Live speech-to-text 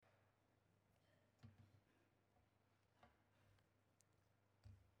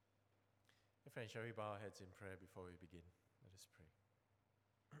Friends, shall we bow our heads in prayer before we begin? Let us pray.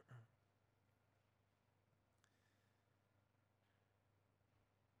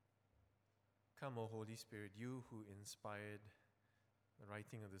 Come, O Holy Spirit, you who inspired the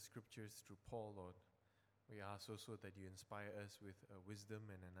writing of the Scriptures through Paul, Lord. We ask also that you inspire us with wisdom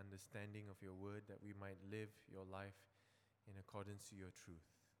and an understanding of your word, that we might live your life in accordance to your truth.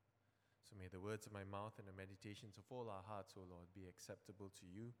 So may the words of my mouth and the meditations of all our hearts, O Lord, be acceptable to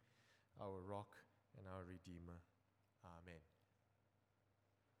you, our rock and our Redeemer. Amen.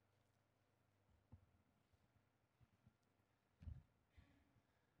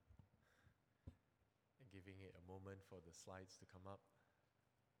 And giving it a moment for the slides to come up.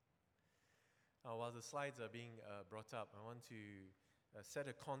 While the slides are being brought up, I want to set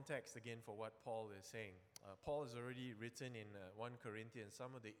a context again for what Paul is saying. Paul has already written in 1 Corinthians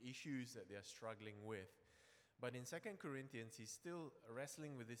some of the issues that they are struggling with. But in 2 Corinthians, he's still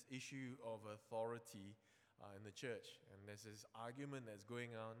wrestling with this issue of authority in the church. And there's this argument that's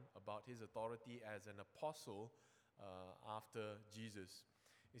going on about his authority as an apostle after Jesus.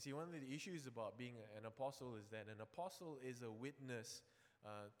 You see, one of the issues about being an apostle is that an apostle is a witness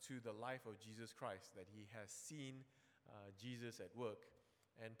to the life of Jesus Christ, that he has seen Jesus at work.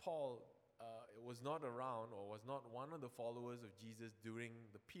 And Paul was not around or was not one of the followers of Jesus during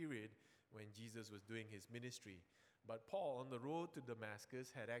the period when Jesus was doing his ministry. But Paul, on the road to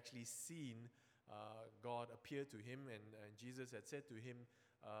Damascus, had actually seen God appear to him, and Jesus had said to him,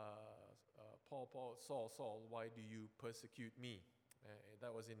 Paul, Saul, Saul, why do you persecute me?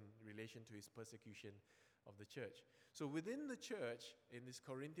 That was in relation to his persecution of the church. So within the church, in this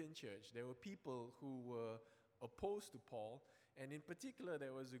Corinthian church, there were people who were opposed to Paul, and in particular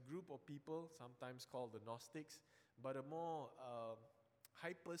there was a group of people, sometimes called the Gnostics, but a more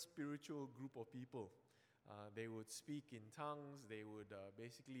hyper-spiritual group of people. They would speak in tongues, they would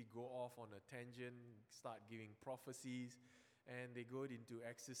basically go off on a tangent, start giving prophecies, and they go into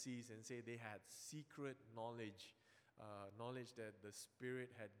ecstasies and say they had secret knowledge that the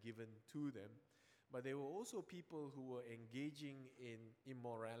Spirit had given to them. But there were also people who were engaging in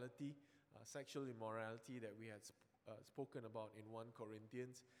immorality, sexual immorality that we had spoken about in 1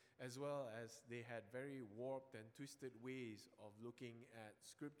 Corinthians, as well as they had very warped and twisted ways of looking at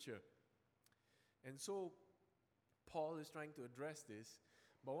Scripture. And so Paul is trying to address this.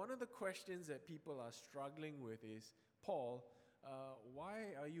 But one of the questions that people are struggling with is, Paul,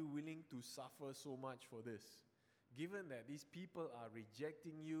 why are you willing to suffer so much for this? Given that these people are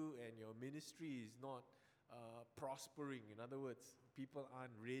rejecting you and your ministry is not prospering, in other words, people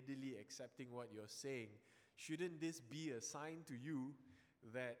aren't readily accepting what you're saying, shouldn't this be a sign to you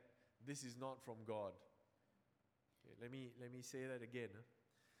that this is not from God? Okay, let me say that again.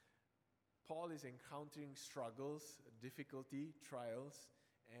 Paul is encountering struggles, difficulty, trials,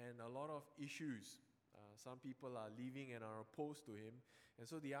 and a lot of issues. Some people are leaving and are opposed to him. And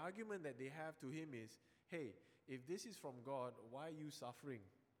so the argument that they have to him is, hey, if this is from God, why are you suffering?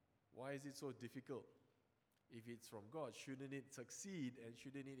 Why is it so difficult? If it's from God, shouldn't it succeed and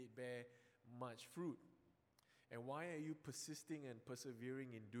shouldn't it bear much fruit? And why are you persisting and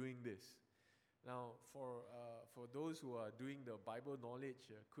persevering in doing this? Now, for those who are doing the Bible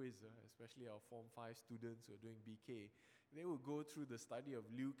knowledge quiz, especially our Form 5 students who are doing BK, they will go through the study of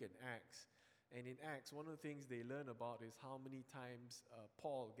Luke and Acts. And in Acts, one of the things they learn about is how many times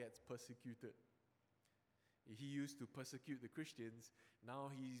Paul gets persecuted. He used to persecute the Christians. Now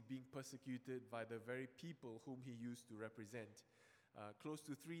he's being persecuted by the very people whom he used to represent. Close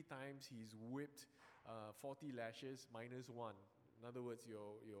to 3 times he's whipped 40 lashes minus 1. In other words,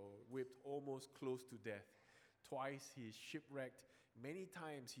 you're whipped almost close to death. Twice he's shipwrecked. Many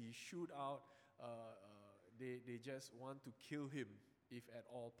times he shoot out. They just want to kill him if at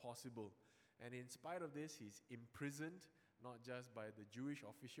all possible. And in spite of this, he's imprisoned, not just by the Jewish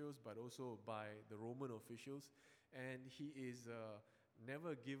officials, but also by the Roman officials. And he is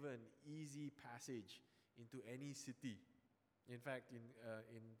never given easy passage into any city. In fact, in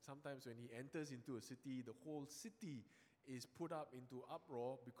sometimes when he enters into a city, the whole city is put up into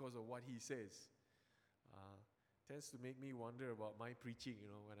uproar because of what he says. Tends to make me wonder about my preaching. You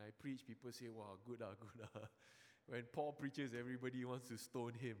know, when I preach, people say, "Wow, good. When Paul preaches, everybody wants to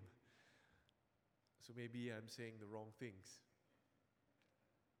stone him. So maybe I'm saying the wrong things."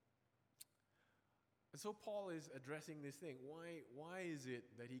 And so Paul is addressing this thing. Why is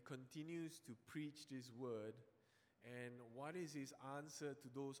it that he continues to preach this word? And what is his answer to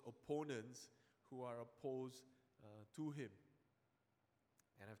those opponents who are opposed to him?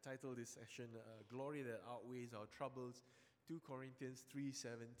 And I've titled this session, Glory That Outweighs Our Troubles, 2 Corinthians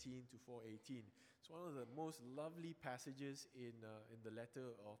 3:17 to 4:18. It's one of the most lovely passages in the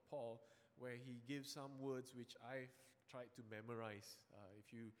letter of Paul, where he gives some words which I've tried to memorize.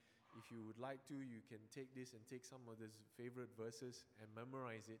 If you would like to, you can take this and take some of his favorite verses and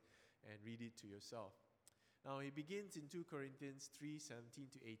memorize it and read it to yourself. Now, he begins in 2 Corinthians 3:17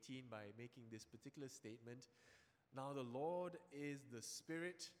 to 18 by making this particular statement. Now, the Lord is the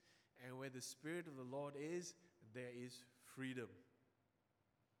Spirit, and where the Spirit of the Lord is, there is freedom.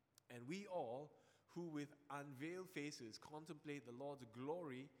 And we all, who with unveiled faces contemplate the Lord's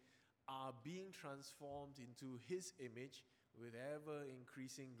glory, are being transformed into His image with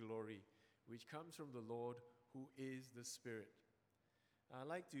ever-increasing glory, which comes from the Lord, who is the Spirit. I'd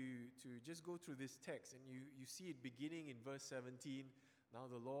like to just go through this text, and you see it beginning in verse 17. Now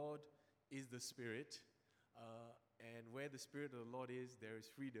the Lord is the Spirit, and where the Spirit of the Lord is, there is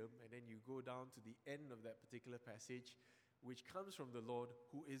freedom. And then you go down to the end of that particular passage, which comes from the Lord,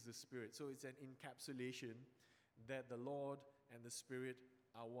 who is the Spirit. So it's an encapsulation that the Lord and the Spirit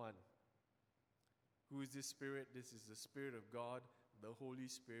are one. Who is this Spirit? This is the Spirit of God, the Holy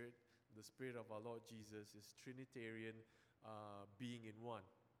Spirit, the Spirit of our Lord Jesus, is Trinitarian being in one.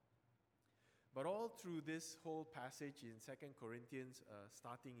 But all through this whole passage in 2 Corinthians,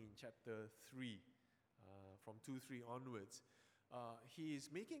 starting in chapter 3, from 2:3 onwards, he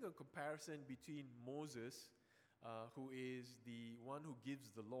is making a comparison between Moses, who is the one who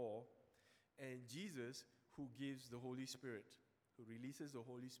gives the law, and Jesus, who gives the Holy Spirit, who releases the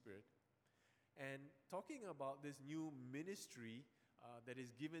Holy Spirit. And talking about this new ministry that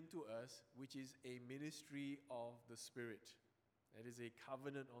is given to us, which is a ministry of the Spirit. That is a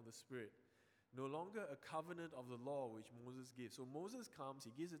covenant of the Spirit. No longer a covenant of the law which Moses gives. So Moses comes,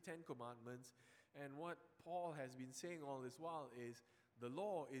 he gives the 10 commandments, and what Paul has been saying all this while is the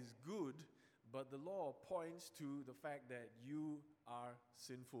law is good, but the law points to the fact that you are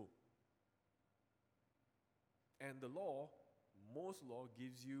sinful. And the law, most law,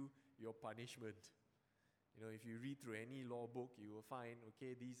 gives you your punishment. You know, if you read through any law book, you will find,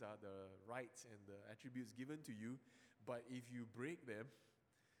 okay, these are the rights and the attributes given to you, but if you break them,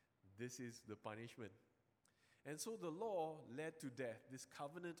 this is the punishment. And so the law led to death. This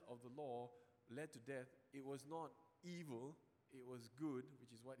covenant of the law led to death. It was not evil, it was good,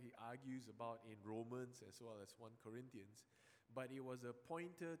 which is what he argues about in Romans as well as 1 Corinthians. But it was a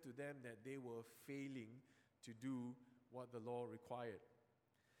pointer to them that they were failing to do what the law required.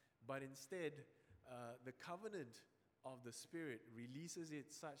 But instead, the covenant of the Spirit releases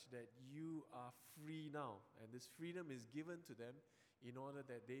it such that you are free now. And this freedom is given to them in order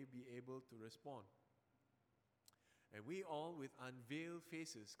that they be able to respond. And we all, with unveiled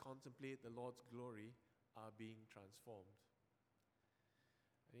faces, contemplate the Lord's glory, are being transformed.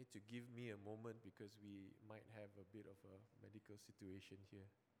 I need to give me a moment because we might have a bit of a medical situation here.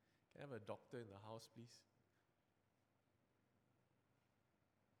 Can I have a doctor in the house, please?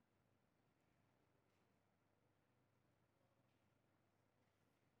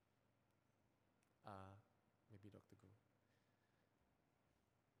 Maybe Dr. Go.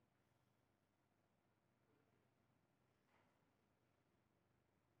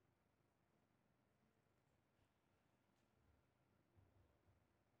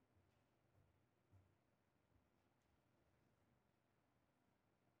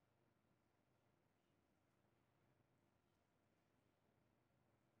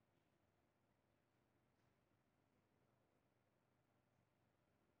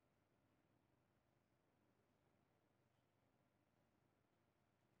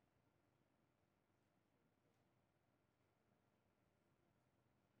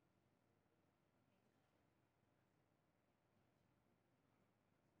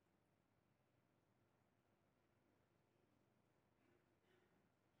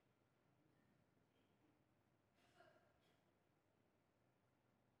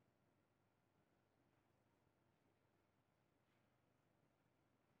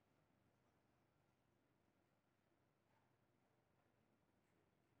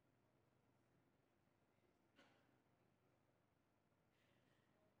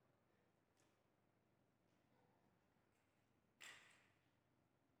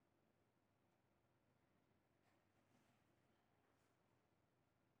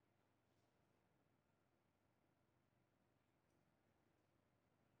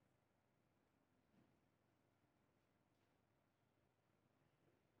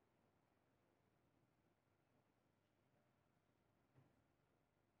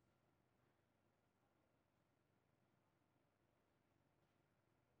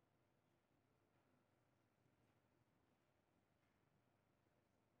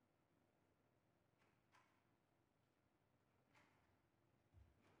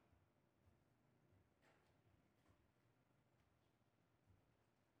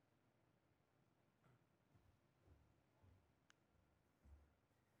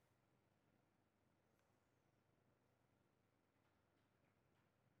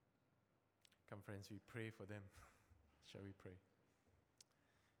 Come, friends, we pray for them. Shall we pray?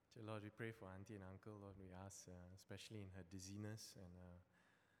 Dear Lord, we pray for Auntie and Uncle. Lord, we ask, especially in her dizziness, and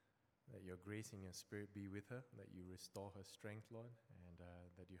that your grace and your spirit be with her, that you restore her strength, Lord, and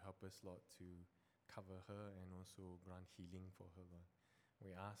that you help us, Lord, to cover her and also grant healing for her, Lord.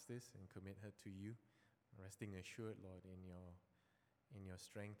 We ask this and commit her to you, resting assured, Lord, in your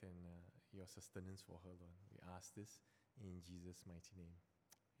strength and your sustenance for her, Lord. We ask this in Jesus' mighty name.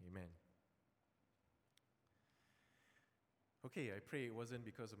 Amen. Okay, I pray it wasn't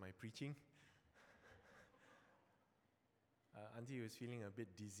because of my preaching. Auntie was feeling a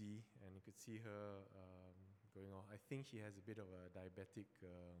bit dizzy, and you could see her going off. I think she has a bit of a diabetic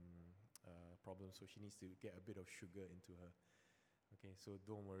problem, so she needs to get a bit of sugar into her. Okay, so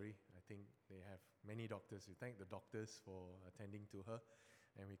don't worry. I think they have many doctors. We thank the doctors for attending to her,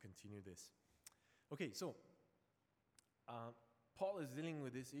 and we continue this. Okay, so Paul is dealing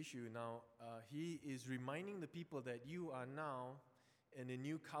with this issue now. He is reminding the people that you are now in a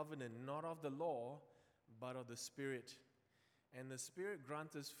new covenant, not of the law, but of the Spirit. And the Spirit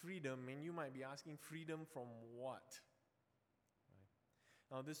grants us freedom, and you might be asking, freedom from what?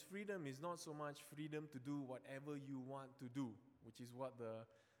 Right. Now, this freedom is not so much freedom to do whatever you want to do, which is what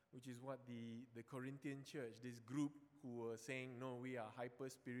the Corinthian church, this group who were saying, no, we are hyper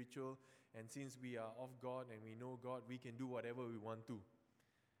spiritual, and since we are of God and we know God, we can do whatever we want to.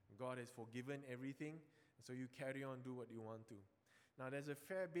 God has forgiven everything, so you carry on, do what you want to. Now, there's a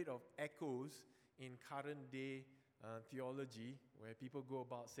fair bit of echoes in current day theology where people go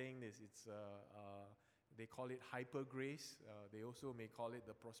about saying this. They call it hyper grace. They also may call it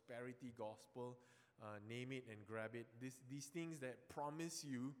the prosperity gospel. Name it and grab it. These things that promise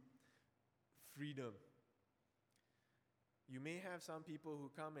you freedom. You may have some people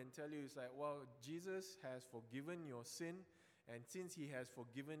who come and tell you, it's like, well, Jesus has forgiven your sin, and since he has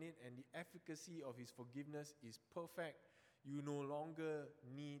forgiven it and the efficacy of his forgiveness is perfect, you no longer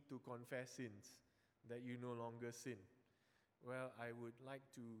need to confess sins, that you no longer sin. Well, I would like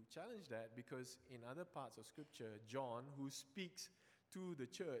to challenge that, because in other parts of Scripture, John, who speaks to the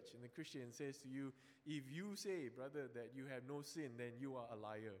church and the Christian, says to you, if you say, brother, that you have no sin, then you are a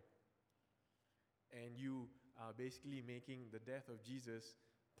liar. And you are basically making the death of Jesus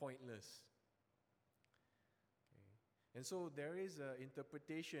pointless. Okay. And so there is an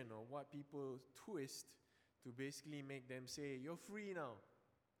interpretation of what people twist to basically make them say, you're free now.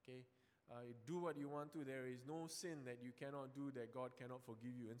 Okay. Do what you want to. There is no sin that you cannot do, that God cannot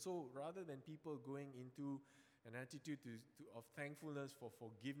forgive you. And so rather than people going into an attitude of thankfulness for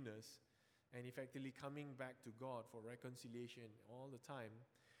forgiveness and effectively coming back to God for reconciliation all the time,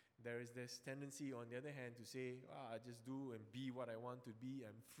 there is this tendency, on the other hand, to say, I just do and be what I want to be,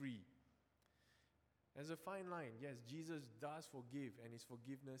 I'm free. There's a fine line. Yes, Jesus does forgive, and his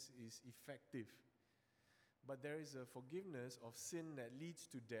forgiveness is effective. But there is a forgiveness of sin that leads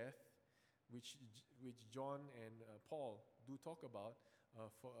to death, which John and Paul do talk about,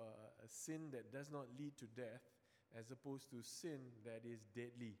 for a sin that does not lead to death, as opposed to sin that is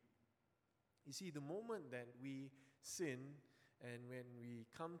deadly. You see, the moment that we sin, and when we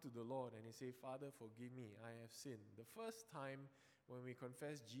come to the Lord and we say, Father, forgive me, I have sinned. The first time when we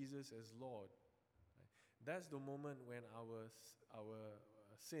confess Jesus as Lord, right, that's the moment when our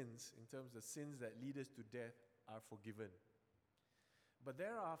sins, in terms of sins that lead us to death, are forgiven. But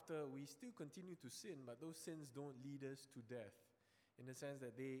thereafter, we still continue to sin, but those sins don't lead us to death, in the sense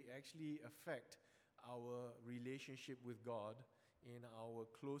that they actually affect our relationship with God, in our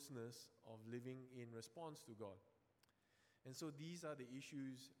closeness of living in response to God. And so these are the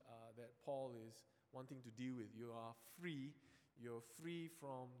issues that Paul is wanting to deal with. You are free. You're free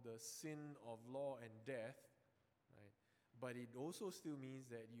from the sin of law and death, right? But it also still means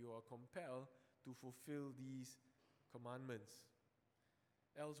that you are compelled to fulfill these commandments.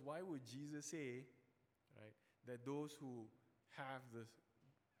 Else, why would Jesus say, right, that those who have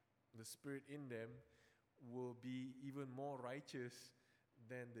the Spirit in them will be even more righteous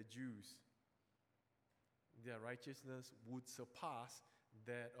than the Jews? Their righteousness would surpass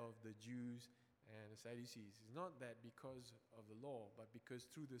that of the Jews and the Sadducees. It's not that because of the law, but because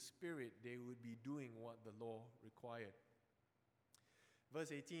through the Spirit they would be doing what the law required. Verse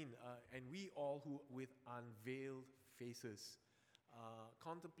 18, and we all who with unveiled faces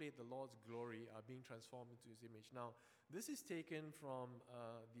contemplate the Lord's glory are being transformed into his image. Now, this is taken from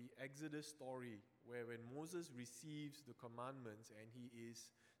the Exodus story, where when Moses receives the commandments and he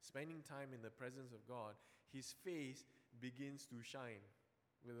is spending time in the presence of God, his face begins to shine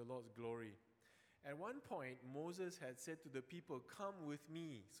with the Lord's glory. At one point, Moses had said to the people, come with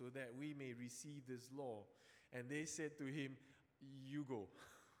me so that we may receive this law. And they said to him, you go.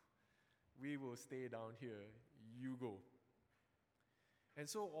 We will stay down here. You go. And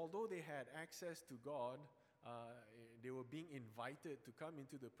so, although they had access to God, they were being invited to come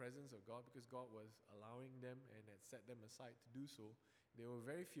into the presence of God because God was allowing them and had set them aside to do so. They were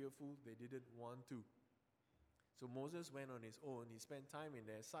very fearful. They didn't want to. So Moses went on his own. He spent time in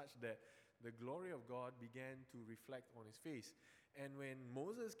there such that the glory of God began to reflect on his face. And when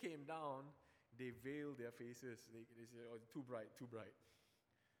Moses came down, they veiled their faces. They said, "Oh, too bright, too bright.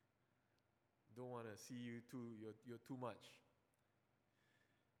 Don't want to see you too. You're too much."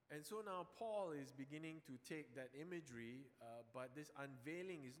 And so now Paul is beginning to take that imagery, but this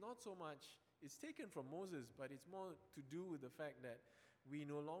unveiling is not so much, it's taken from Moses, but it's more to do with the fact that we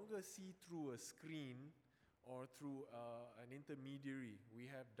no longer see through a screen or through an intermediary. We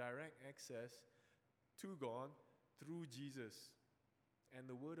have direct access to God through Jesus and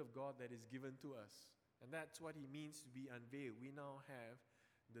the Word of God that is given to us. And that's what he means to be unveiled. We now have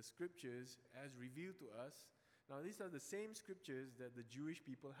the scriptures as revealed to us. Now, these are the same scriptures that the Jewish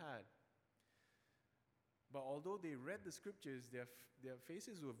people had. But although they read the scriptures, their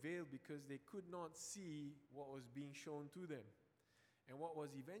faces were veiled because they could not see what was being shown to them. And what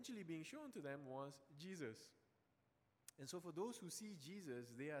was eventually being shown to them was Jesus. And so for those who see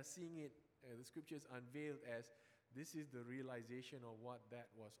Jesus, they are seeing it, the scriptures unveiled as this is the realization of what that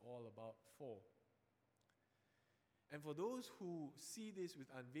was all about for. And for those who see this with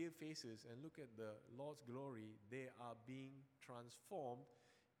unveiled faces and look at the Lord's glory, they are being transformed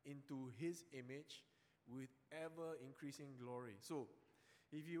into His image with ever increasing glory. So,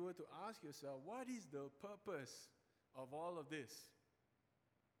 if you were to ask yourself, what is the purpose of all of this?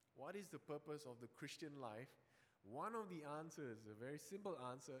 What is the purpose of the Christian life? One of the answers, a very simple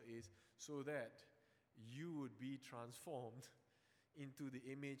answer, is so that you would be transformed into the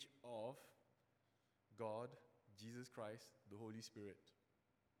image of God, Jesus Christ, the Holy Spirit.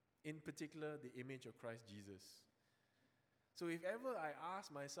 In particular, the image of Christ Jesus. So if ever I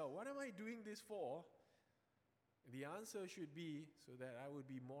ask myself, what am I doing this for? The answer should be so that I would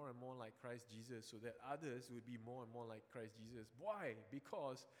be more and more like Christ Jesus, so that others would be more and more like Christ Jesus. Why?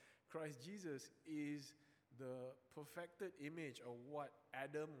 Because Christ Jesus is the perfected image of what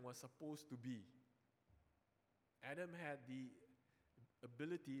Adam was supposed to be. Adam had the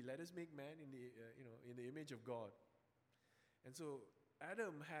ability, let us make man in the image of God. And so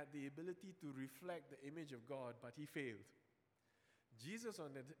Adam had the ability to reflect the image of God, but he failed. Jesus,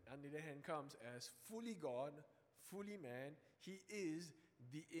 on the other hand, comes as fully God, fully man. He is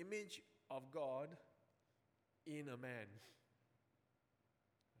the image of God in a man.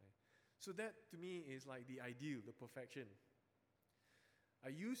 Right? So that to me is like the ideal, the perfection. I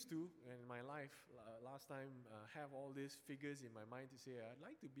used to, in my life, last time, have all these figures in my mind to say, I'd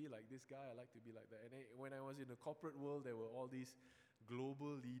like to be like this guy, I'd like to be like that. And when I was in the corporate world, there were all these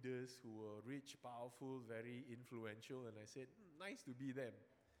global leaders who were rich, powerful, very influential, and I said, nice to be them.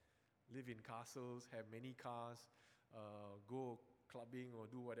 Live in castles, have many cars, go clubbing or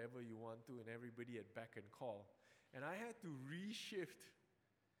do whatever you want to, and everybody at beck and call. And I had to reshift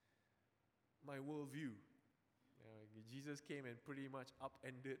my worldview. Jesus came and pretty much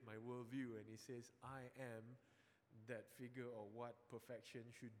upended my worldview, and he says, I am that figure of what perfection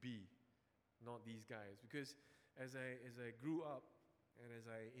should be, not these guys. Because as I grew up and as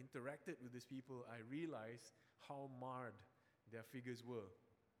I interacted with these people, I realized how marred their figures were.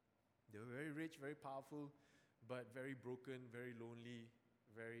 They were very rich, very powerful, but very broken, very lonely,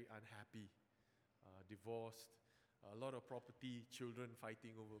 very unhappy, divorced, a lot of property, children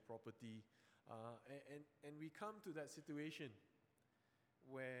fighting over property. And we come to that situation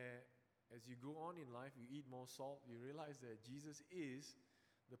where as you go on in life, you eat more salt, you realize that Jesus is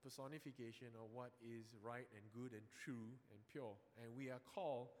the personification of what is right and good and true and pure. And we are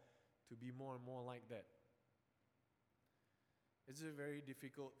called to be more and more like that. It's a very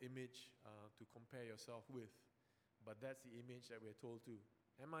difficult image to compare yourself with, but that's the image that we're told to.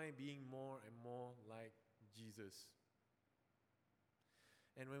 Am I being more and more like Jesus?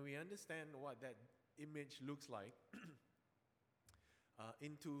 And when we understand what that image looks like,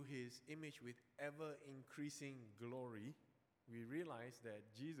 into his image with ever-increasing glory, we realize that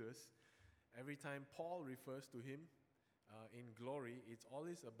Jesus, every time Paul refers to him in glory, it's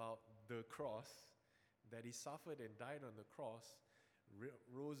always about the cross, that he suffered and died on the cross,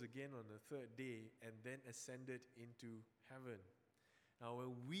 rose again on the third day, and then ascended into heaven. Now,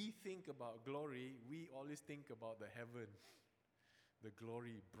 when we think about glory, we always think about the heaven. The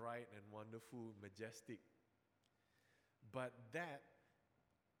glory, bright and wonderful, majestic. But that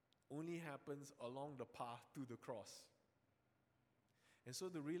only happens along the path to the cross. And so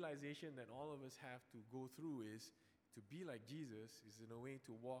the realization that all of us have to go through is to be like Jesus is in a way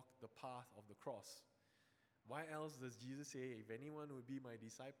to walk the path of the cross. Why else does Jesus say, if anyone would be my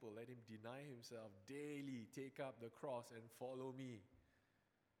disciple, let him deny himself daily, take up the cross and follow me?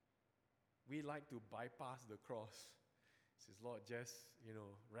 We like to bypass the cross. He says, Lord, just,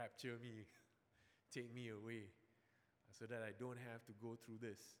 rapture me, take me away, so that I don't have to go through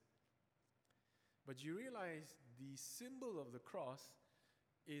this. But you realize the symbol of the cross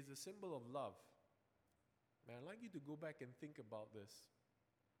is a symbol of love. Man, I'd like you to go back and think about this.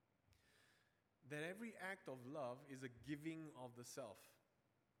 That every act of love is a giving of the self.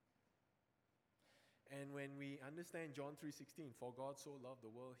 And when we understand John 3:16, for God so loved the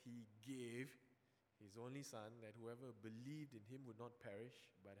world, he gave his only Son, that whoever believed in him would not perish,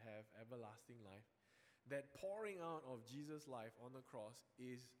 but have everlasting life. That pouring out of Jesus' life on the cross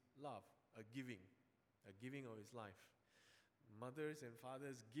is love, a giving of his life. Mothers and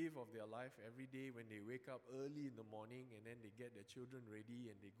fathers give of their life every day when they wake up early in the morning, and then they get their children ready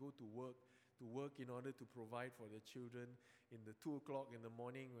and they go to work in order to provide for their children. In the 2 o'clock in the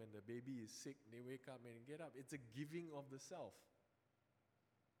morning when the baby is sick, they wake up and get up. It's a giving of the self.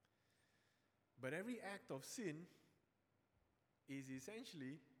 But every act of sin is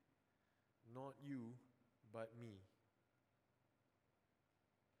essentially not you, but me.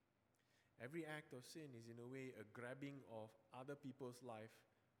 Every act of sin is in a way a grabbing of other people's life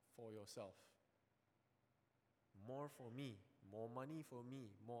for yourself. More for me, more money for me,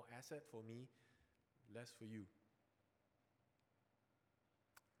 more asset for me, less for you.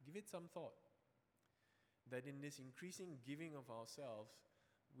 Give it some thought. That in this increasing giving of ourselves,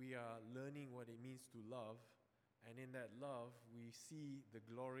 we are learning what it means to love, and in that love, we see the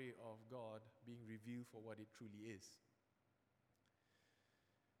glory of God being revealed for what it truly is.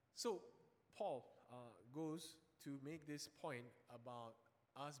 So, Paul goes to make this point about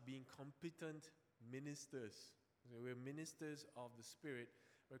us being competent ministers. We're ministers of the Spirit.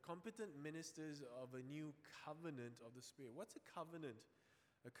 We're competent ministers of a new covenant of the Spirit. What's a covenant?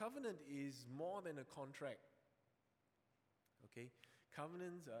 A covenant is more than a contract. Okay?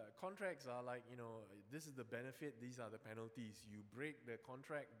 Contracts are like, this is the benefit, these are the penalties. You break the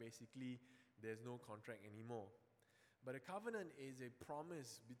contract, basically, there's no contract anymore. But a covenant is a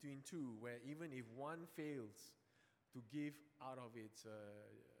promise between two, where even if one fails to give out of its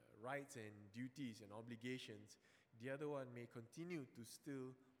rights and duties and obligations, the other one may continue to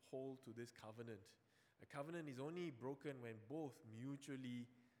still hold to this covenant. A covenant is only broken when both mutually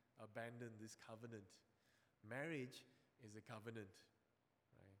abandon this covenant. Marriage is a covenant,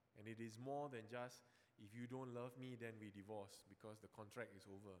 right? And it is more than just, if you don't love me, then we divorce because the contract is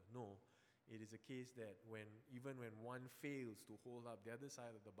over. No. It is a case that even when one fails to hold up the other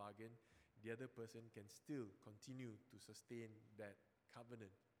side of the bargain, the other person can still continue to sustain that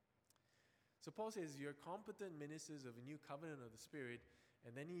covenant. So Paul says, you're competent ministers of a new covenant of the Spirit,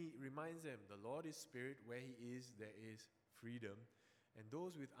 and then he reminds them, the Lord is Spirit, where he is, there is freedom. And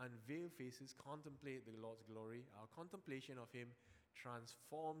those with unveiled faces contemplate the Lord's glory. Our contemplation of him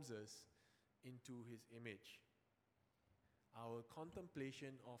transforms us into his image. Our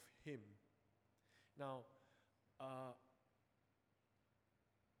contemplation of him. Now,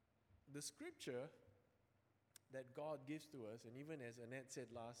 the scripture that God gives to us, and even as Annette said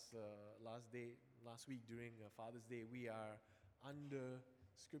last week during Father's Day, we are under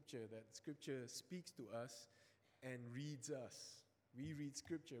scripture, that scripture speaks to us and reads us. We read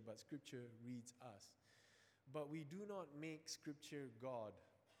scripture, but scripture reads us. But we do not make scripture God,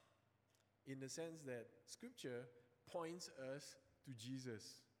 in the sense that scripture points us to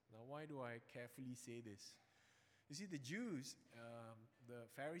Jesus. Now, why do I carefully say this? You see, the Jews, the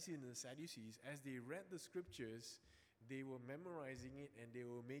Pharisees and the Sadducees, as they read the scriptures, they were memorizing it and they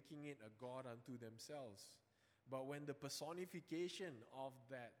were making it a God unto themselves. But when the personification of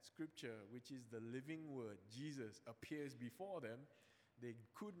that scripture, which is the living word, Jesus, appears before them, they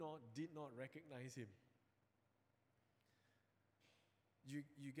did not recognize him.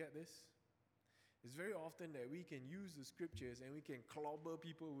 You get this? It's very often that we can use the scriptures and we can clobber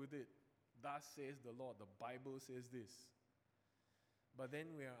people with it. Thus says the Lord, the Bible says this. But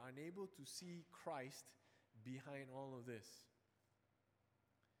then we are unable to see Christ behind all of this.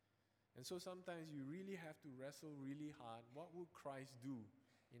 And so sometimes you really have to wrestle really hard. What would Christ do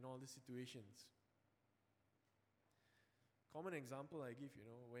in all these situations? Common example I give,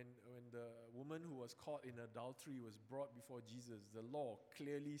 when the woman who was caught in adultery was brought before Jesus, the law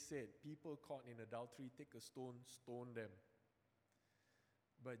clearly said, people caught in adultery, take a stone, stone them.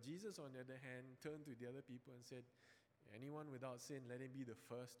 But Jesus, on the other hand, turned to the other people and said, anyone without sin, let him be the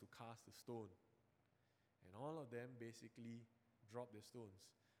first to cast a stone. And all of them basically dropped their stones.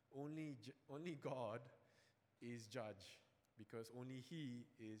 Only God is judge, because only He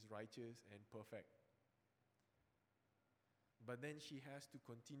is righteous and perfect. But then she has to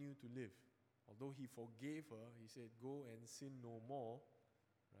continue to live. Although He forgave her, He said, go and sin no more,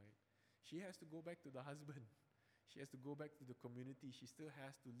 right? She has to go back to the husband. She has to go back to the community. She still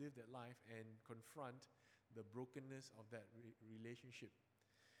has to live that life and confront the brokenness of that relationship.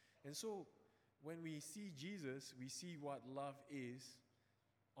 And so, when we see Jesus, we see what love is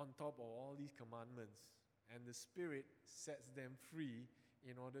on top of all these commandments. And the Spirit sets them free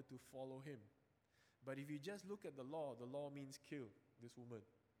in order to follow Him. But if you just look at the law means kill this woman.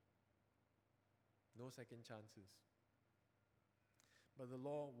 No second chances. But the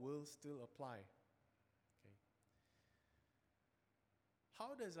law will still apply. Okay.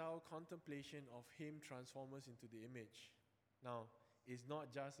 How does our contemplation of Him transform us into the image? Now, it's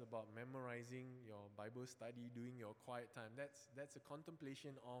not just about memorizing your Bible study, doing your quiet time. That's a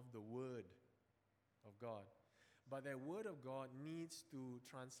contemplation of the Word of God. But that Word of God needs to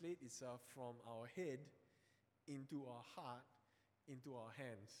translate itself from our head into our heart, into our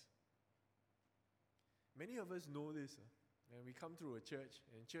hands. Many of us know this. When we come through a church,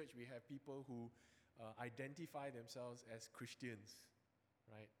 in church we have people who identify themselves as Christians,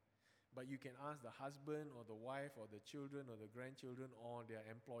 right? But you can ask the husband or the wife or the children or the grandchildren or their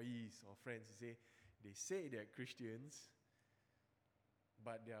employees or friends, they say they're Christians,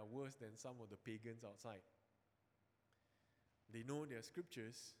 but they are worse than some of the pagans outside. They know their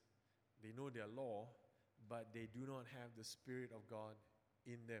scriptures, they know their law, but they do not have the Spirit of God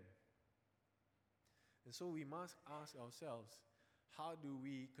in them. And so we must ask ourselves, how do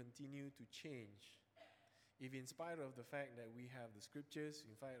we continue to change? If in spite of the fact that we have the scriptures,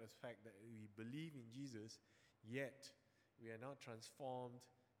 in spite of the fact that we believe in Jesus, yet we are not transformed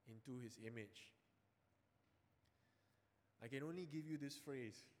into His image. I can only give you this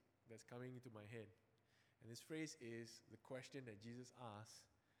phrase that's coming into my head. And this phrase is the question that Jesus asks,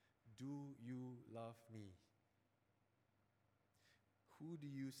 do you love me? Who do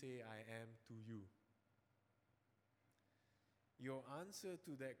you say I am to you? Your answer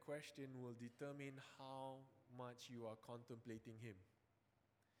to that question will determine how much you are contemplating Him.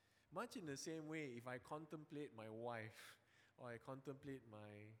 Much in the same way, if I contemplate my wife or I contemplate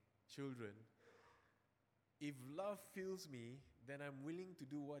my children, if love fills me, then I'm willing to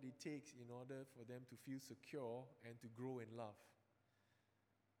do what it takes in order for them to feel secure and to grow in love.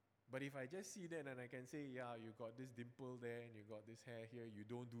 But if I just see them and I can say, yeah, you got this dimple there and you got this hair here, you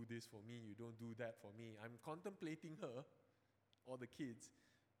don't do this for me, you don't do that for me. I'm contemplating her or the kids,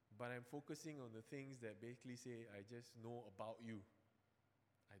 but I'm focusing on the things that basically say, I just know about you.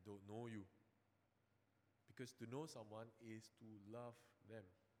 I don't know you. Because to know someone is to love them.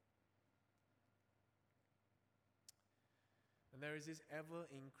 And there is this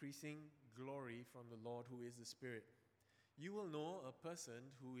ever-increasing glory from the Lord who is the Spirit. You will know a person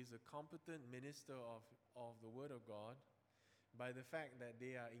who is a competent minister of the Word of God by the fact that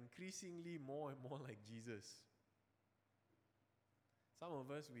they are increasingly more and more like Jesus. Some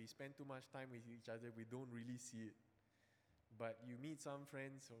of us, we spend too much time with each other, we don't really see it. But you meet some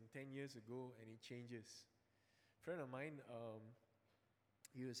friends from 10 years ago and it changes. A friend of mine,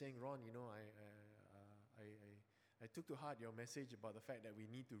 he was saying, Ron, you know, I took to heart your message about the fact that we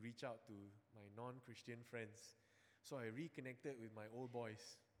need to reach out to my non-Christian friends. So I reconnected with my old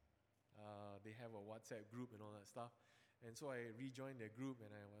boys. They have a WhatsApp group and all that stuff. And so I rejoined their group and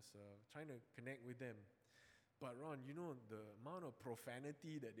I was trying to connect with them. But Ron, you know, the amount of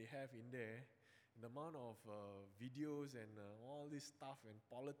profanity that they have in there, the amount of videos and all this stuff and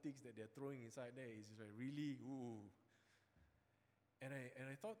politics that they're throwing inside there is like really, ooh. And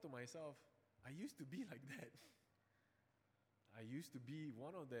I thought to myself, I used to be like that. I used to be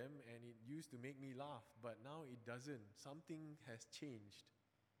one of them and it used to make me laugh, but now it doesn't. Something has changed.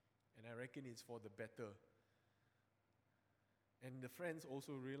 And I reckon it's for the better. And the friends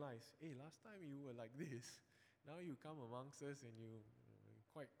also realize, hey, last time you were like this. Now you come amongst us and you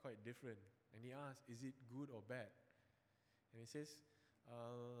quite different. And he asks, is it good or bad? And he says,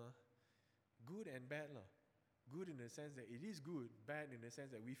 good and bad lah. Good in the sense that it is good, bad in the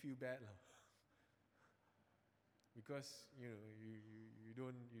sense that we feel bad lah. Because you know you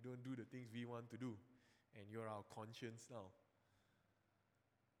don't do the things we want to do, and you're our conscience now.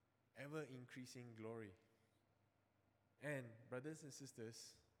 Ever increasing glory. And brothers and sisters,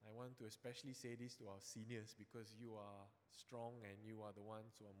 I want to especially say this to our seniors because you are strong and you are the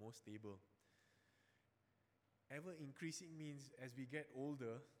ones who are most stable. Ever increasing means as we get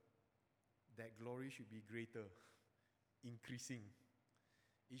older, that glory should be greater, increasing.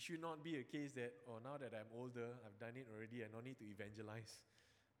 It should not be a case that, oh, now that I'm older, I've done it already, I don't need to evangelize.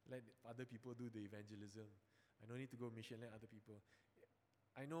 Let other people do the evangelism. I don't need to go mission, let other people.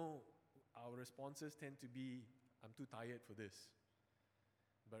 I know our responses tend to be, I'm too tired for this.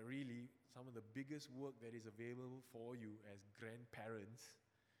 But really, some of the biggest work that is available for you as grandparents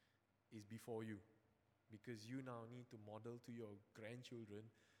is before you. Because you now need to model to your grandchildren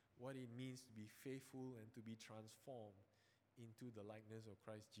what it means to be faithful and to be transformed into the likeness of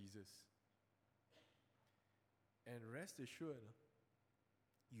Christ Jesus. And rest assured,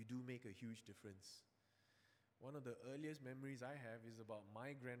 you do make a huge difference. One of the earliest memories I have is about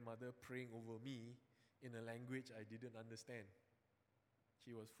my grandmother praying over me in a language I didn't understand.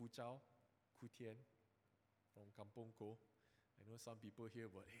 She was Fuchao, Kutian, from Kampong Ko. I know some people here,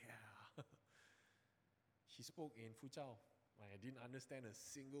 but yeah. She spoke in Fuchao. I didn't understand a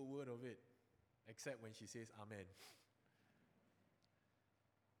single word of it, except when she says Amen.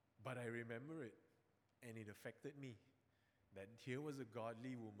 But I remember it, and it affected me. That here was a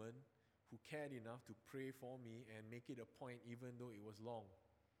godly woman who cared enough to pray for me and make it a point even though it was long.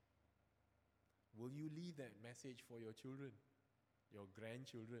 Will you leave that message for your children, your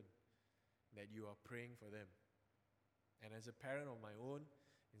grandchildren, that you are praying for them? And as a parent of my own,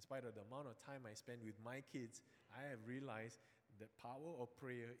 in spite of the amount of time I spend with my kids, I have realized the power of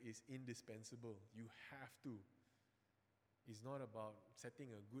prayer is indispensable. You have to. It's not about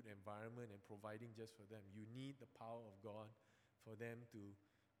setting a good environment and providing just for them. You need the power of God for them to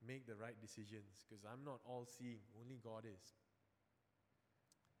make the right decisions, because I'm not all-seeing, only God is.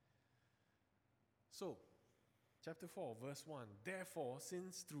 So, chapter 4, verse 1. Therefore,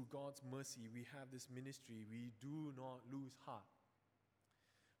 since through God's mercy we have this ministry, we do not lose heart.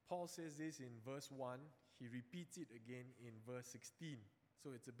 Paul says this in verse 1. He repeats it again in verse 16.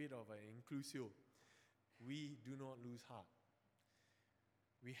 So it's a bit of an inclusio. We do not lose heart.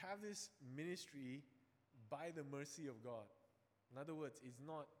 We have this ministry by the mercy of God. In other words, it's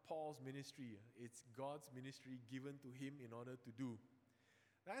not Paul's ministry. It's God's ministry given to him in order to do.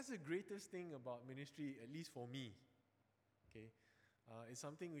 That's the greatest thing about ministry, at least for me. Okay, it's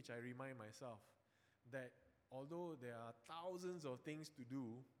something which I remind myself, that although there are thousands of things to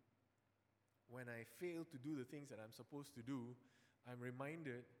do, when I fail to do the things that I'm supposed to do, I'm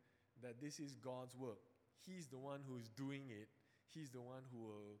reminded that this is God's work. He's the one who's doing it. He's the one who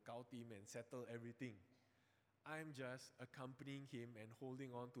will count him and settle everything. I'm just accompanying him and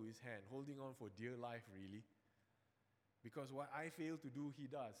holding on to his hand, holding on for dear life, really. Because what I fail to do, he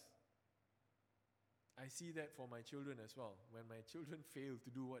does. I see that for my children as well. When my children fail to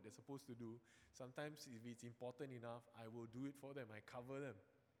do what they're supposed to do, sometimes if it's important enough, I will do it for them. I cover them.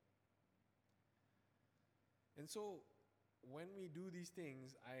 And so, when we do these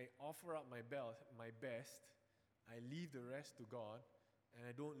things, I offer up my best, I leave the rest to God, and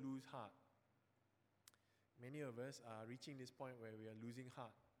I don't lose heart. Many of us are reaching this point where we are losing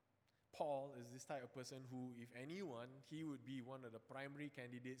heart. Paul is this type of person who, if anyone, he would be one of the primary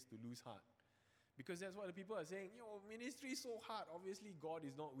candidates to lose heart. Because that's what the people are saying. Ministry is so hard. Obviously, God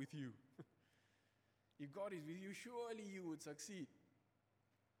is not with you. If God is with you, surely you would succeed.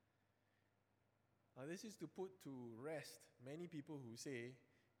 Now, this is to put to rest many people who say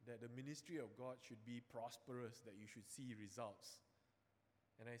that the ministry of God should be prosperous, that you should see results.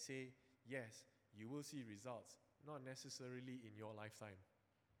 And I say, yes, you will see results, not necessarily in your lifetime.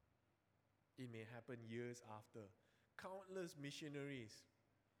 It may happen years after. Countless missionaries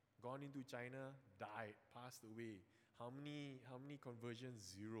gone into China, died, passed away. How many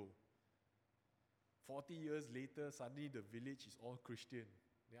conversions? 0. 40 years later, suddenly the village is all Christian.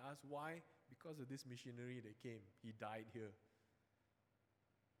 They ask why? Because of this missionary that came. He died here.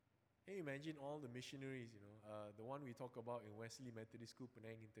 Can you imagine all the missionaries, the one we talk about in Wesley Methodist School,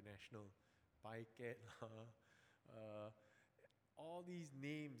 Penang International, Paiket, all these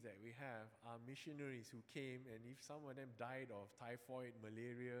names that we have are missionaries who came, and if some of them died of typhoid,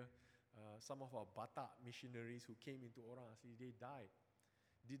 malaria, some of our Batak missionaries who came into Orang Asli, they died.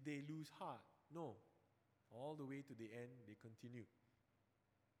 Did they lose heart? No. All the way to the end, they continued.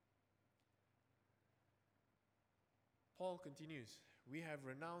 Paul continues, we have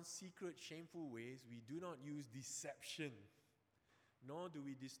renounced secret, shameful ways. We do not use deception, nor do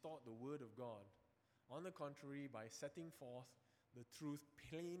we distort the word of God. On the contrary, by setting forth the truth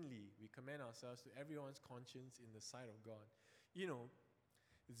plainly, we commend ourselves to everyone's conscience in the sight of God.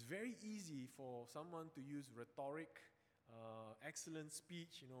 It's very easy for someone to use rhetoric, excellent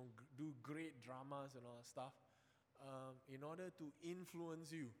speech, do great dramas and all that stuff, in order to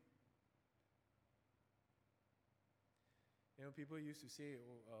influence you. People used to say,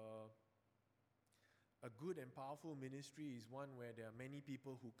 a good and powerful ministry is one where there are many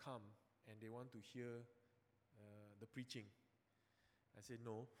people who come and they want to hear the preaching. I said,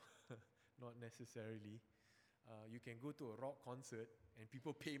 no, not necessarily. You can go to a rock concert and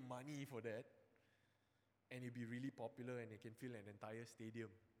people pay money for that, and it'll be really popular and it can fill an entire stadium.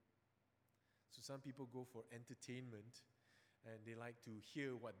 So some people go for entertainment and they like to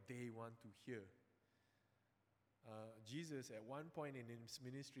hear what they want to hear. Jesus, at one point in his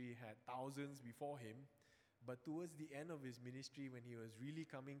ministry, had thousands before him, but towards the end of his ministry, when he was really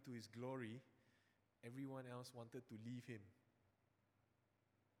coming to his glory, everyone else wanted to leave him.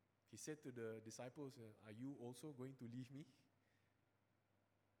 He said to the disciples, "Are you also going to leave me?"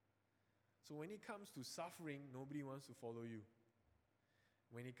 So when it comes to suffering, nobody wants to follow you.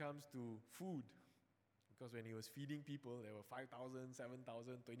 When it comes to food, because when he was feeding people, there were 5,000,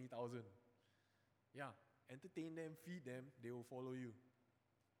 7,000, 20,000. Yeah, entertain them, feed them, they will follow you.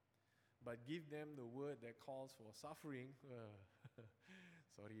 But give them the word that calls for suffering.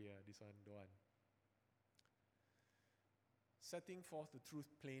 Sorry, this one don't want. Setting forth the truth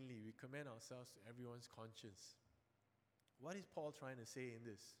plainly, we commend ourselves to everyone's conscience. What is Paul trying to say in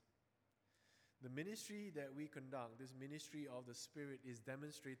this? The ministry that we conduct, this ministry of the Spirit, is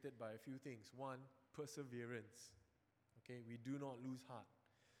demonstrated by a few things. One, perseverance. Okay, we do not lose heart.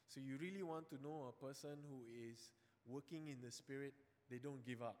 So you really want to know a person who is working in the Spirit, they don't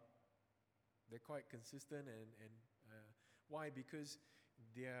give up. They're quite consistent and why? Because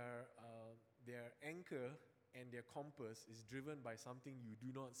their anchor and their compass is driven by something you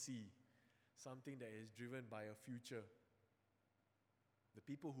do not see, something that is driven by a future. The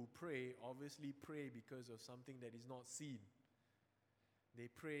people who pray obviously pray because of something that is not seen. They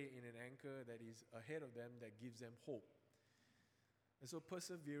pray in an anchor that is ahead of them that gives them hope. And so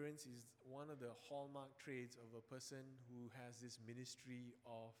perseverance is one of the hallmark traits of a person who has this ministry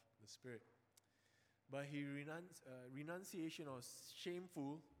of the Spirit. But renunciation of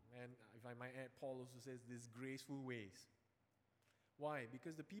shameful, and if I might add, Paul also says disgraceful ways. Why?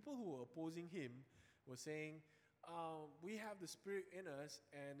 Because the people who were opposing him were saying, we have the Spirit in us,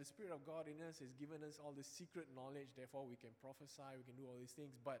 and the Spirit of God in us has given us all this secret knowledge, therefore we can prophesy, we can do all these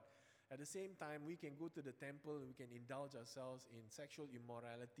things, but at the same time, we can go to the temple and we can indulge ourselves in sexual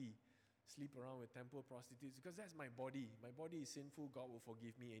immorality, sleep around with temple prostitutes, because that's my body. My body is sinful, God will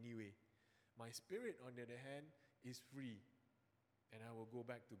forgive me anyway. My spirit, on the other hand, is free, and I will go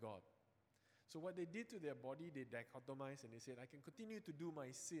back to God. So what they did to their body, they dichotomized and they said, I can continue to do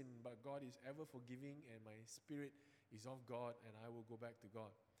my sin, but God is ever forgiving and my spirit is of God and I will go back to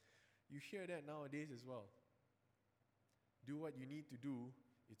God. You hear that nowadays as well. Do what you need to do.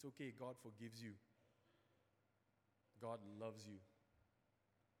 It's okay, God forgives you. God loves you.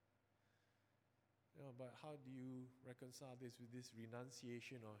 But how do you reconcile this with this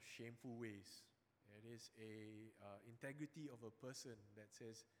renunciation of shameful ways? It is a integrity of a person that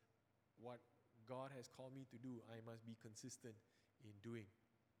says, what God has called me to do, I must be consistent in doing.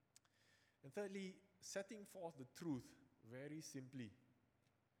 And thirdly, setting forth the truth very simply.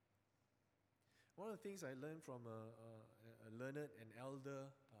 One of the things I learned from a learned and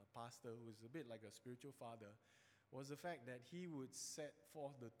elder pastor who is a bit like a spiritual father was the fact that he would set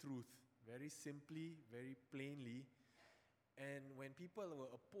forth the truth very simply, very plainly. And when people were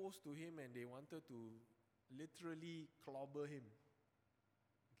opposed to him and they wanted to literally clobber him,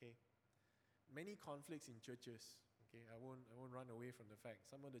 okay, many conflicts in churches. Okay, I won't run away from the fact.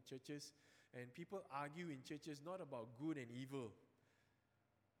 Some of the churches, and people argue in churches not about good and evil.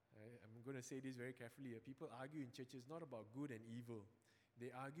 I'm going to say this very carefully. People argue in churches not about good and evil. They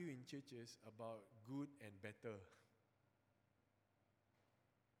argue in churches about good and better.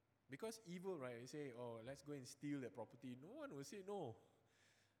 Because evil, right, you say, oh, let's go and steal that property. No one will say no.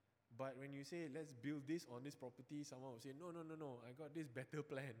 But when you say, let's build this on this property, someone will say, no, I got this better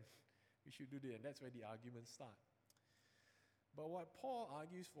plan. We should do this. And that's where the arguments start. But what Paul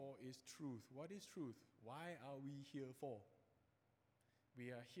argues for is truth. What is truth? Why are we here for?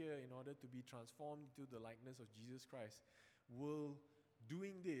 We are here in order to be transformed into the likeness of Jesus Christ. Will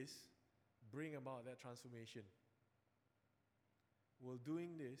doing this bring about that transformation? Will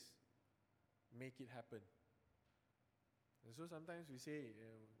doing this make it happen? And so sometimes we say,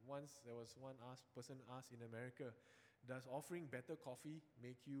 once there was one person asked in America, does offering better coffee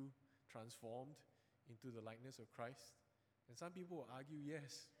make you transformed into the likeness of Christ? And some people will argue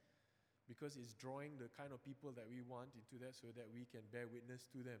yes, because it's drawing the kind of people that we want into that so that we can bear witness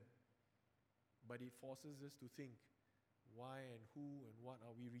to them. But it forces us to think, why and who and what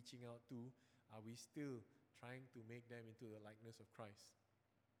are we reaching out to? Are we still trying to make them into the likeness of Christ?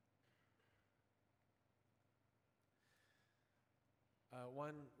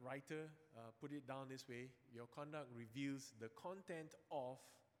 One writer put it down this way: your conduct reveals the content of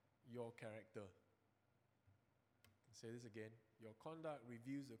your character. I'll say this again. Your conduct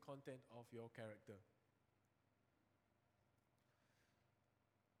reveals the content of your character.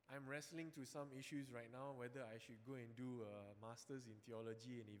 I'm wrestling through some issues right now, whether I should go and do a master's in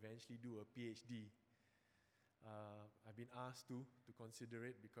theology and eventually do a PhD. I've been asked to consider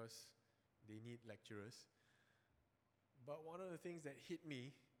it because they need lecturers. But one of the things that hit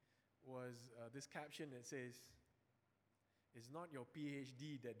me was this caption that says, "It's not your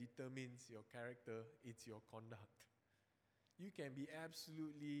PhD that determines your character, it's your conduct." You can be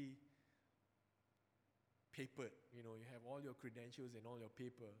absolutely papered, you have all your credentials and all your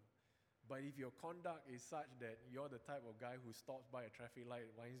paper. But if your conduct is such that you're the type of guy who stops by a traffic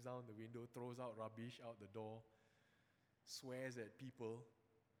light, winds down the window, throws out rubbish out the door, swears at people,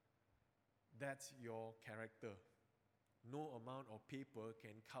 that's your character. No amount of paper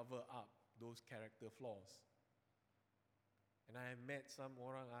can cover up those character flaws. And I have met some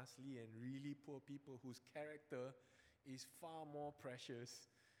orang asli and really poor people whose character is far more precious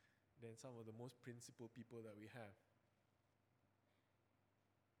than some of the most principled people that we have.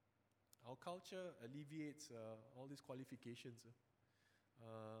 Our culture alleviates all these qualifications.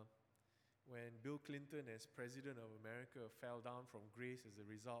 When Bill Clinton, as President of America, fell down from grace as a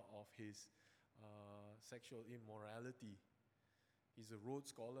result of his sexual immorality, he's a Rhodes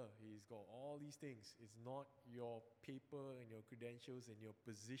Scholar. He's got all these things. It's not your paper and your credentials and your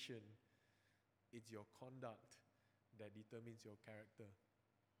position. It's your conduct that determines your character.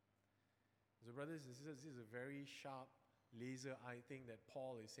 So brothers and sisters, this is a very sharp laser-eye thing that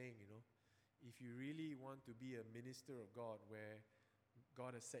Paul is saying, If you really want to be a minister of God where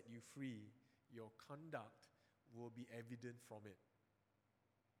God has set you free, your conduct will be evident from it.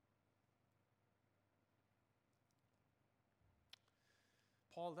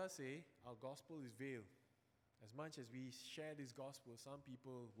 Paul does say our gospel is veiled. As much as we share this gospel, some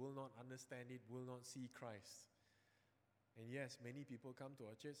people will not understand it, will not see Christ. And yes, many people come to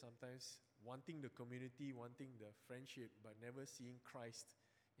our church sometimes wanting the community, wanting the friendship, but never seeing Christ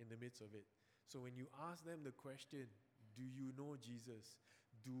in the midst of it. So when you ask them the question, do you know Jesus?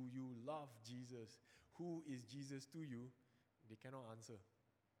 Do you love Jesus? Who is Jesus to you? They cannot answer.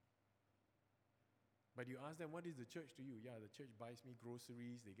 But you ask them, what is the church to you? Yeah, the church buys me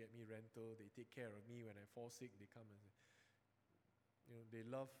groceries, they get me rental, they take care of me. When I fall sick, they come and they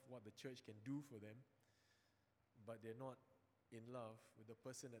love what the church can do for them, but they're not in love with the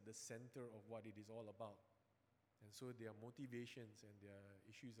person at the center of what it is all about. And so their motivations and their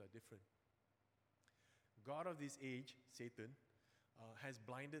issues are different. God of this age, Satan, has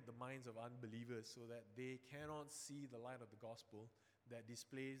blinded the minds of unbelievers so that they cannot see the light of the gospel that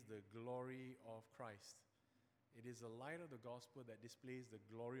displays the glory of Christ. It is the light of the gospel that displays the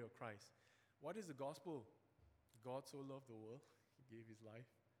glory of Christ. What is the gospel? God so loved the world, he gave his life,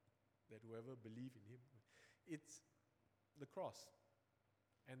 that whoever believes in him. It's the cross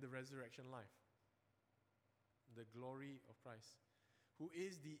and the resurrection life. The glory of Christ, who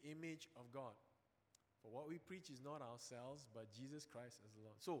is the image of God. For what we preach is not ourselves, but Jesus Christ as the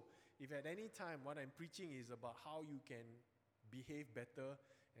Lord. So, if at any time what I'm preaching is about how you can behave better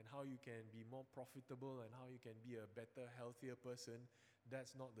and how you can be more profitable and how you can be a better, healthier person,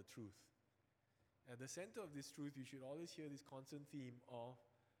 that's not the truth. At the center of this truth, you should always hear this constant theme of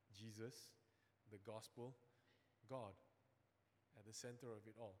Jesus, the gospel, God, at the center of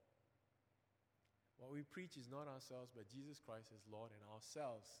it all. What we preach is not ourselves, but Jesus Christ as Lord and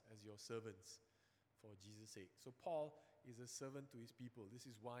ourselves as your servants for Jesus' sake. So Paul is a servant to his people. This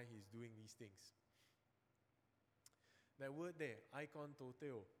is why he's doing these things. That word there, icon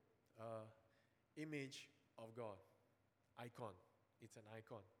toteo, image of God. Icon. It's an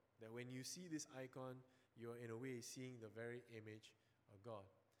icon. That when you see this icon, you're in a way seeing the very image of God.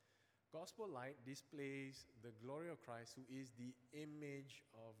 Gospel light displays the glory of Christ, who is the image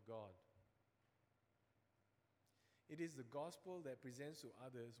of God. It is the gospel that presents to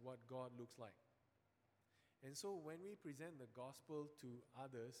others what God looks like. And so when we present the gospel to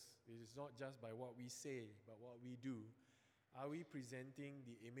others, it is not just by what we say, but what we do. Are we presenting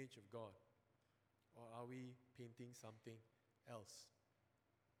the image of God? Or are we painting something else?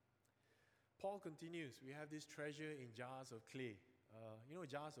 Paul continues, we have this treasure in jars of clay.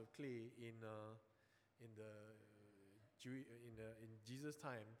 Jars of clay in Jesus'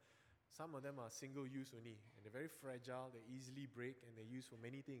 time, some of them are single use only, and they're very fragile, they easily break, and they're used for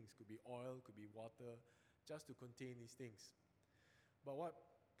many things. Could be oil, could be water, just to contain these things. But what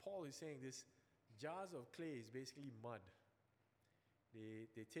Paul is saying, this jars of clay is basically mud.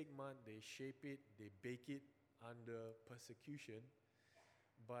 They take mud, they shape it, they bake it under persecution.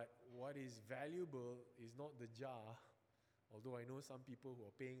 But what is valuable is not the jar, although I know some people who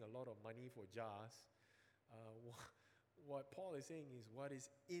are paying a lot of money for jars. What Paul is saying is what is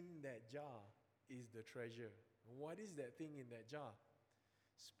in that jar is the treasure. What is that thing in that jar?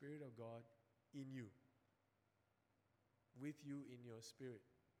 Spirit of God in you, with you in your spirit.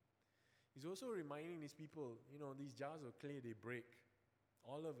 He's also reminding these people, these jars of clay, they break.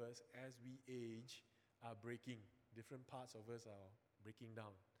 All of us, as we age, are breaking. Different parts of us are breaking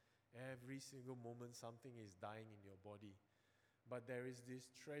down. Every single moment, something is dying in your body. But there is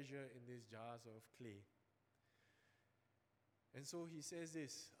this treasure in these jars of clay. And so he says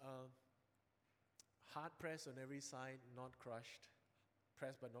this, hard pressed on every side, not crushed.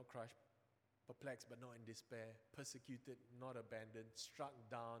 Pressed but not crushed. Perplexed but not in despair. Persecuted, not abandoned. Struck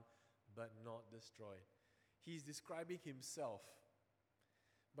down, but not destroyed. He's describing himself,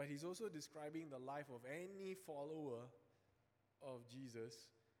 but he's also describing the life of any follower of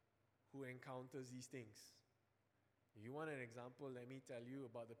Jesus who encounters these things. If you want an example, let me tell you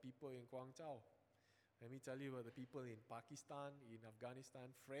about the people in Guangzhou. Let me tell you about the people in Pakistan, in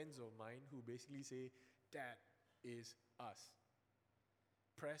Afghanistan, friends of mine who basically say, that is us.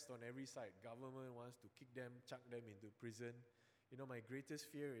 Pressed on every side. Government wants to kick them, chuck them into prison. My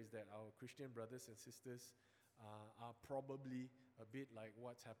greatest fear is that our Christian brothers and sisters are probably a bit like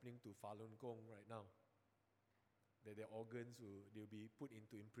what's happening to Falun Gong right now. That their organs they'll be put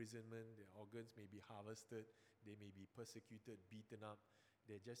into imprisonment, their organs may be harvested, they may be persecuted, beaten up.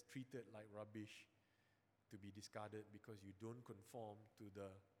 They're just treated like rubbish to be discarded because you don't conform to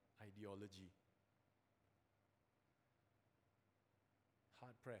the ideology.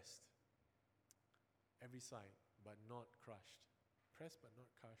 Hard pressed, every side, but not crushed. Pressed but not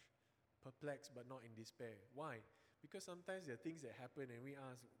crushed. Perplexed but not in despair. Why? Because sometimes there are things that happen and we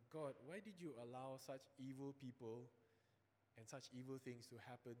ask, God, why did you allow such evil people and such evil things to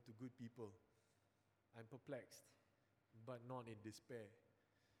happen to good people? I'm perplexed, but not in despair.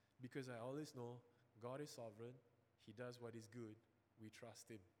 Because I always know God is sovereign. He does what is good. We trust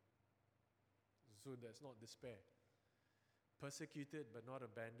Him. So that's not despair. Persecuted but not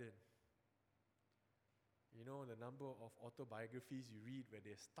abandoned. The number of autobiographies you read where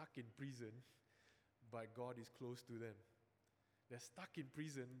they're stuck in prison, but God is close to them. They're stuck in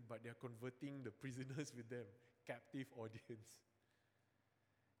prison, but they're converting the prisoners with them. Captive audience.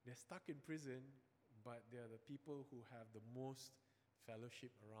 They're stuck in prison, but they're the people who have the most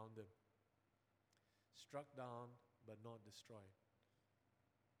fellowship around them. Struck down, but not destroyed.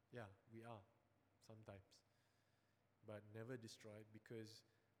 Yeah, we are, sometimes. But never destroyed, because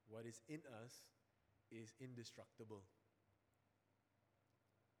what is in us is indestructible.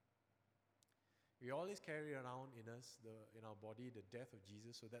 We always carry around in us, in our body, the death of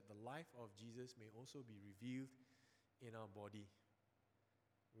Jesus, so that the life of Jesus may also be revealed in our body.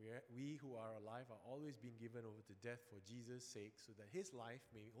 We who are alive are always being given over to death for Jesus' sake, so that His life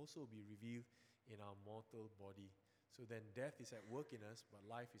may also be revealed in our mortal body. So then death is at work in us, but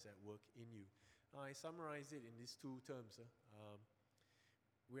life is at work in you. Now I summarize it in these two terms.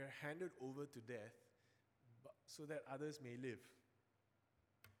 We are handed over to death so that others may live.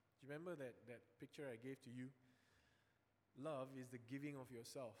 Do you remember that picture I gave to you? Love is the giving of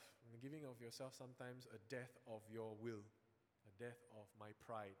yourself. And the giving of yourself sometimes a death of your will, a death of my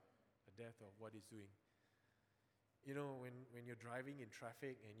pride, a death of what it's doing. When you're driving in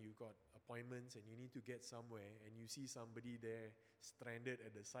traffic and you've got appointments and you need to get somewhere and you see somebody there stranded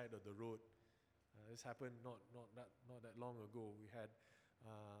at the side of the road. This happened not that long ago. We had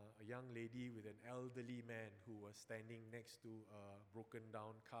a young lady with an elderly man who was standing next to a broken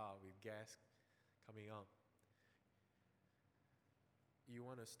down car with gas coming out. You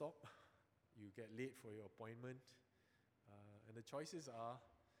want to stop, you get late for your appointment, and the choices are,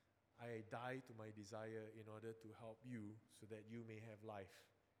 I die to my desire in order to help you so that you may have life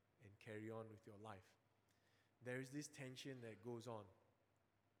and carry on with your life. There is this tension that goes on.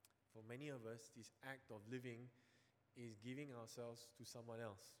 For many of us, this act of living is giving ourselves to someone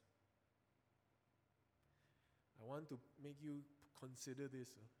else. I want to make you consider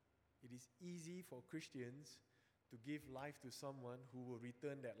this. It is easy for Christians to give life to someone who will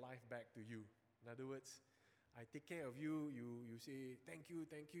return that life back to you. In other words, I take care of you, you say, thank you,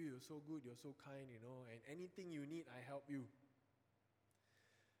 you're so good, you're so kind, and anything you need, I help you.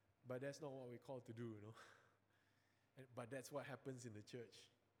 But that's not what we're called to do, But that's what happens in the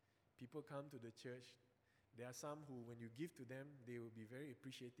church. People come to the church. There are some who, when you give to them, they will be very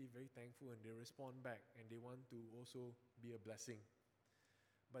appreciative, very thankful, and they respond back, and they want to also be a blessing.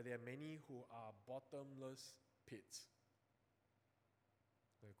 But there are many who are bottomless pits.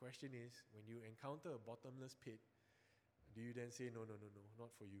 The question is, when you encounter a bottomless pit, do you then say, no,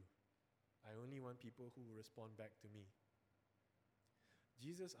 not for you. I only want people who will respond back to me.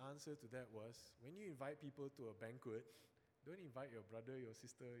 Jesus' answer to that was, when you invite people to a banquet, don't invite your brother, your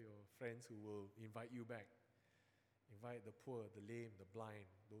sister, your friends who will invite you back. Invite the poor, the lame, the blind,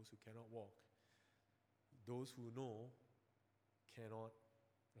 those who cannot walk. Those who know cannot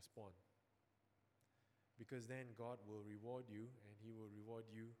respond. Because then God will reward you, and He will reward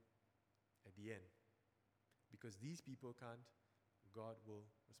you at the end. Because these people can't, God will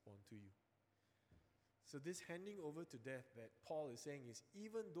respond to you. So this handing over to death that Paul is saying is,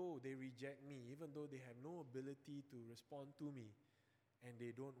 even though they reject me, even though they have no ability to respond to me, and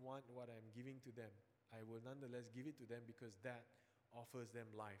they don't want what I'm giving to them, I will nonetheless give it to them because that offers them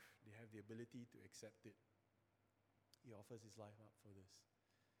life. They have the ability to accept it. He offers his life up for this.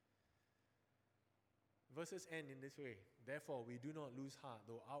 Verses end in this way. Therefore, we do not lose heart,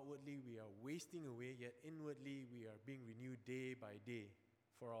 though outwardly we are wasting away, yet inwardly we are being renewed day by day.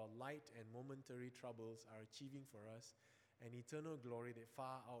 For our light and momentary troubles are achieving for us an eternal glory that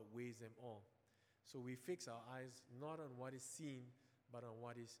far outweighs them all. So we fix our eyes not on what is seen, but on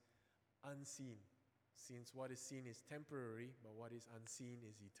what is unseen. Since what is seen is temporary, but what is unseen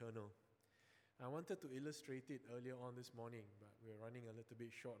is eternal. I wanted to illustrate it earlier on this morning, but we're running a little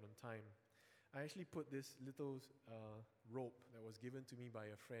bit short on time. I actually put this little rope that was given to me by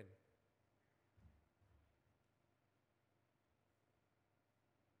a friend.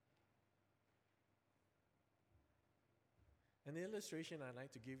 And the illustration I'd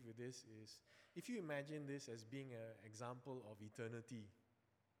like to give with this is, if you imagine this as being an example of eternity,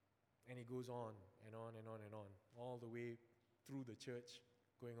 and it goes on and on and on and on, all the way through the church,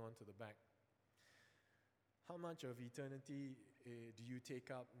 going on to the back. How much of eternity do you take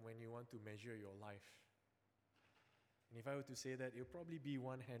up when you want to measure your life? And if I were to say that, it'll probably be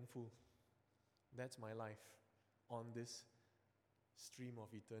one handful. That's my life on this stream of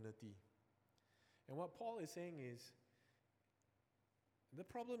eternity. And what Paul is saying is, the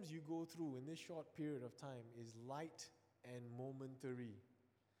problems you go through in this short period of time is light and momentary.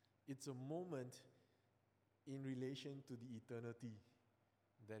 It's a moment in relation to the eternity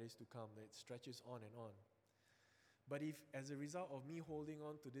that is to come, that stretches on and on. But if, as a result of me holding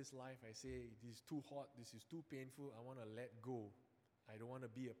on to this life, I say, this is too hot, this is too painful, I want to let go, I don't want to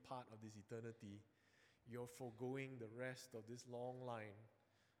be a part of this eternity, you're foregoing the rest of this long line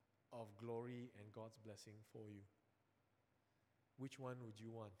of glory and God's blessing for you. Which one would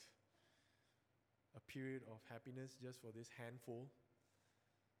you want? A period of happiness just for this handful?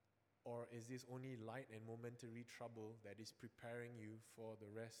 Or is this only light and momentary trouble that is preparing you for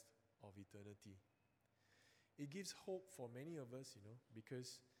the rest of eternity? It gives hope for many of us,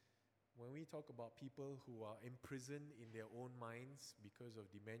 because when we talk about people who are imprisoned in their own minds because of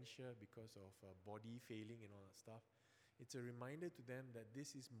dementia, because of body failing and all that stuff, it's a reminder to them that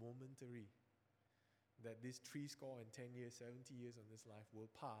this is momentary, that this 70 years, 70 years on this life will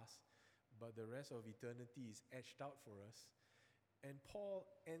pass, but the rest of eternity is etched out for us. And Paul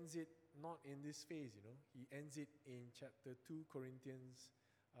ends it not in this phase, He ends it in chapter 2 Corinthians.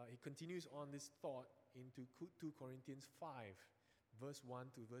 He continues on this thought into 2 Corinthians 5, verse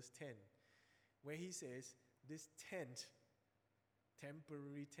 1 to verse 10, where he says, this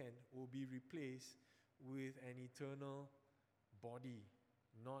temporary tent, will be replaced with an eternal body,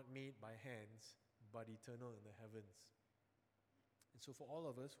 not made by hands, but eternal in the heavens. And so for all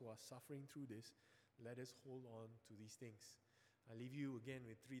of us who are suffering through this, let us hold on to these things. I leave you again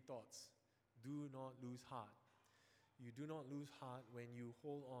with 3 thoughts. Do not lose heart. You do not lose heart when you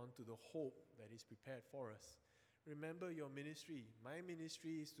hold on to the hope that is prepared for us. Remember your ministry. My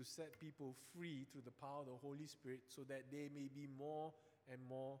ministry is to set people free through the power of the Holy Spirit so that they may be more and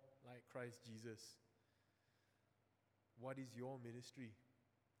more like Christ Jesus. What is your ministry?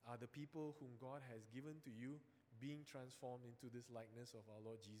 Are the people whom God has given to you being transformed into this likeness of our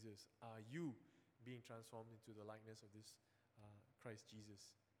Lord Jesus? Are you being transformed into the likeness of this Christ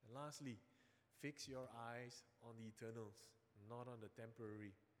Jesus? And lastly, fix your eyes on the eternals, not on the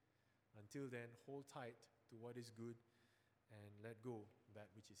temporary. Until then, hold tight to what is good and let go that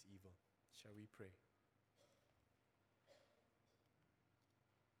which is evil. Shall we pray?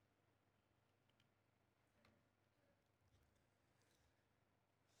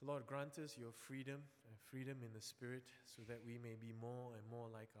 Lord, grant us your freedom in the Spirit, so that we may be more and more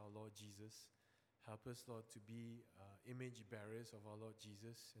like our Lord Jesus. Help us, Lord, to be image bearers of our Lord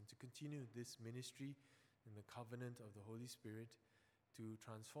Jesus, and to continue this ministry in the covenant of the Holy Spirit to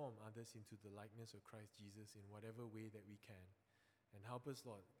transform others into the likeness of Christ Jesus in whatever way that we can. And help us,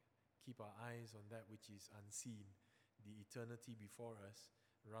 Lord, keep our eyes on that which is unseen, the eternity before us,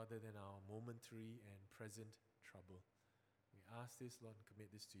 rather than our momentary and present trouble. We ask this, Lord, and commit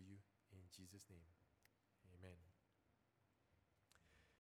this to you in Jesus' name.